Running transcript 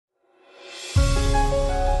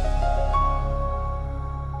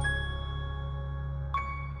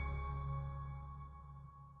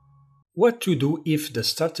What to do if the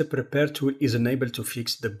startup repair tool is unable to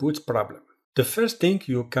fix the boot problem? The first thing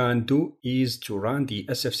you can do is to run the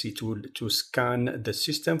SFC tool to scan the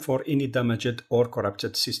system for any damaged or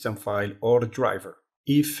corrupted system file or driver.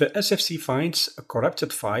 If SFC finds a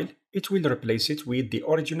corrupted file, it will replace it with the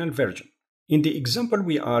original version. In the example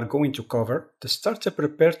we are going to cover, the startup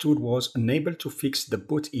repair tool was unable to fix the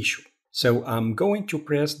boot issue. So I'm going to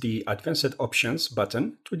press the Advanced Options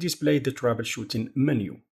button to display the Troubleshooting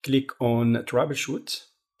menu. Click on Troubleshoot,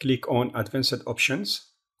 click on Advanced Options,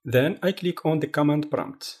 then I click on the command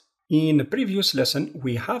prompt. In a previous lesson,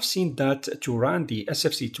 we have seen that to run the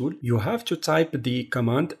SFC tool, you have to type the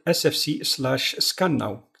command sfc/scan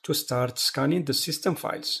now to start scanning the system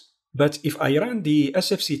files. But if I run the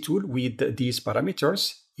SFC tool with these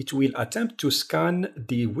parameters, it will attempt to scan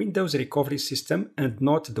the Windows recovery system and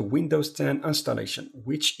not the Windows 10 installation,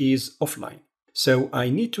 which is offline. So I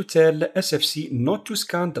need to tell SFC not to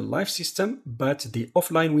scan the live system, but the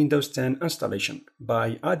offline Windows 10 installation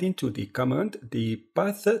by adding to the command the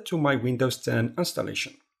path to my Windows 10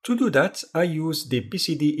 installation. To do that, I use the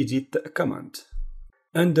bcdedit command.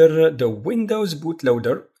 Under the Windows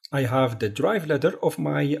bootloader, I have the drive loader of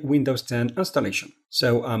my Windows 10 installation.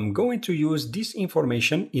 So I'm going to use this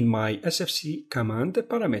information in my SFC command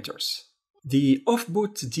parameters. The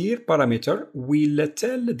offbootdir parameter will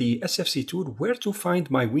tell the SFC tool where to find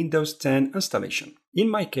my Windows 10 installation. In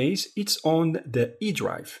my case, it's on the E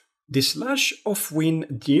drive. The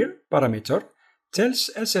 /offwindir parameter tells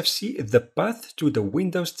SFC the path to the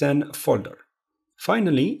Windows 10 folder.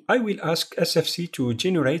 Finally, I will ask SFC to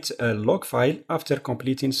generate a log file after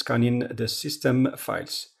completing scanning the system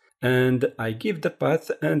files, and I give the path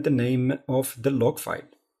and the name of the log file.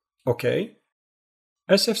 OK.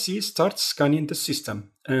 SFC starts scanning the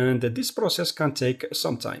system, and this process can take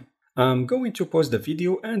some time. I'm going to pause the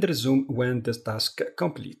video and resume when the task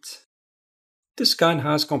completes. The scan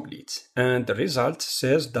has complete, and the result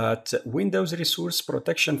says that Windows Resource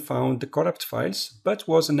Protection found corrupt files but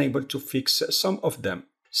was unable to fix some of them.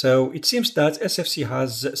 So it seems that SFC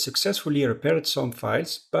has successfully repaired some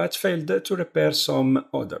files but failed to repair some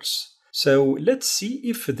others. So let's see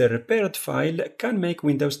if the repaired file can make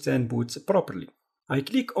Windows 10 boot properly. I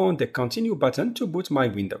click on the Continue button to boot my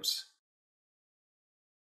Windows.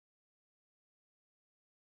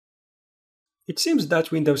 It seems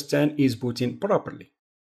that Windows 10 is booting properly.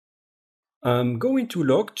 I'm going to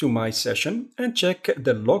log to my session and check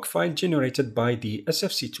the log file generated by the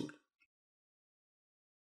SFC tool.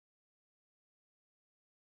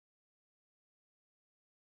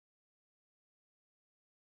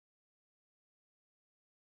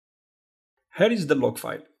 Here is the log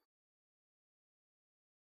file.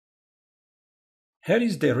 Here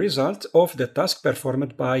is the result of the task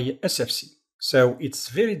performed by SFC. So it's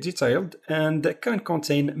very detailed and can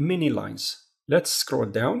contain many lines. Let's scroll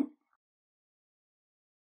down.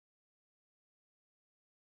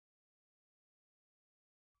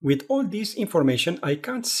 With all this information, I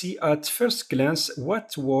can't see at first glance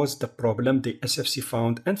what was the problem the SFC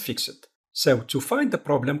found and fixed it. So to find the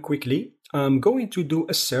problem quickly, I'm going to do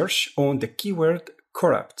a search on the keyword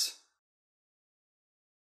corrupt.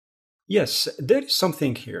 Yes, there is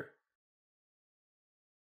something here.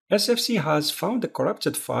 SFC has found a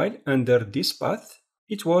corrupted file under this path.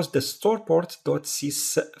 It was the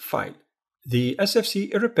storeport.sys file. The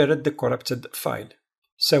SFC repaired the corrupted file.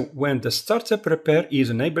 So when the startup repair is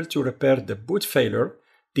unable to repair the boot failure,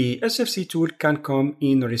 the SFC tool can come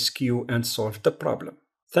in rescue and solve the problem.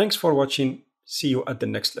 Thanks for watching. See you at the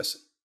next lesson.